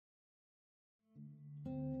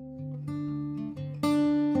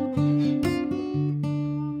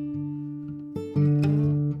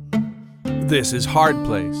This is Hard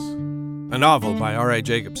Place, a novel by R.A.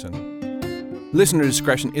 Jacobson. Listener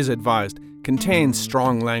discretion is advised, contains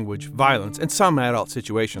strong language, violence, and some adult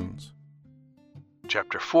situations.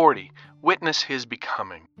 Chapter 40. Witness His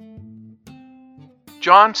Becoming.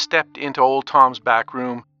 John stepped into Old Tom's back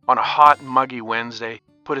room on a hot, muggy Wednesday,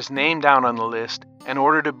 put his name down on the list, and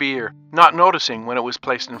ordered a beer, not noticing when it was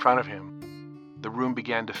placed in front of him. The room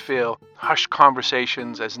began to fill, hushed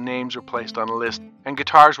conversations as names were placed on a list, and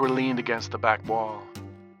guitars were leaned against the back wall.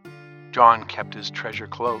 John kept his treasure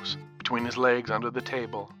close, between his legs under the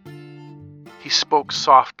table. He spoke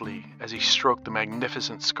softly as he stroked the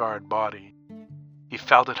magnificent scarred body. He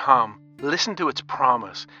felt it hum, listened to its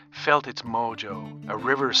promise, felt its mojo, a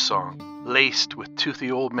river's song, laced with toothy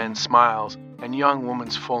old men's smiles and young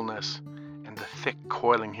woman's fullness, and the thick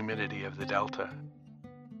coiling humidity of the delta.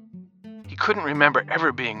 He couldn't remember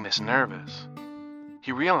ever being this nervous.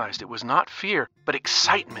 He realized it was not fear, but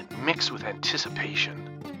excitement mixed with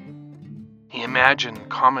anticipation. He imagined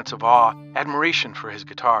comments of awe, admiration for his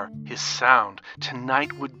guitar, his sound.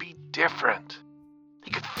 Tonight would be different.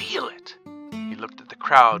 He could feel it. He looked at the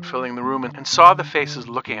crowd filling the room and saw the faces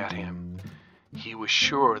looking at him. He was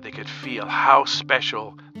sure they could feel how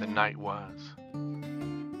special the night was.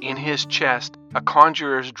 In his chest, a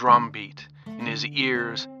conjurer's drum beat. In his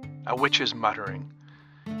ears, a witch's muttering.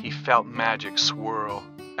 He felt magic swirl,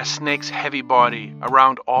 a snake's heavy body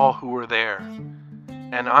around all who were there.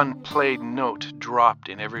 An unplayed note dropped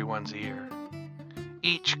in everyone's ear.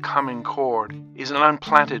 Each coming chord is an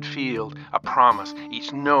unplanted field, a promise,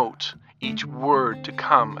 each note, each word to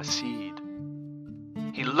come a seed.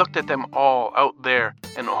 He looked at them all out there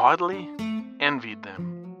and oddly envied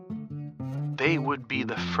them. They would be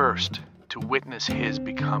the first to witness his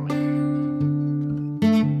becoming.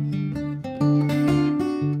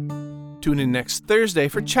 Tune in next Thursday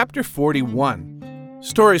for Chapter 41.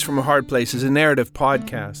 Stories from a Hard Place is a narrative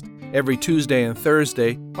podcast. Every Tuesday and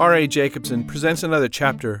Thursday, R.A. Jacobson presents another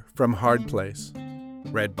chapter from Hard Place,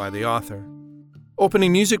 read by the author.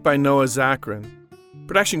 Opening music by Noah Zachrin.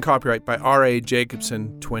 Production copyright by R.A.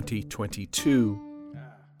 Jacobson 2022.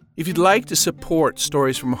 If you'd like to support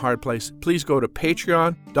Stories from a Hard Place, please go to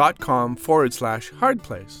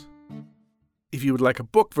patreon.com/hardplace. If you would like a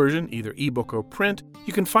book version, either ebook or print,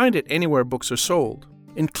 you can find it anywhere books are sold,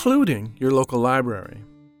 including your local library.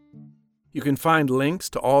 You can find links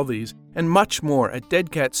to all these and much more at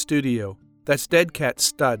Dead Cat Studio. That's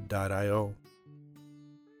deadcatstud.io.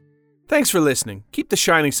 Thanks for listening. Keep the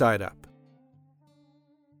shiny side up.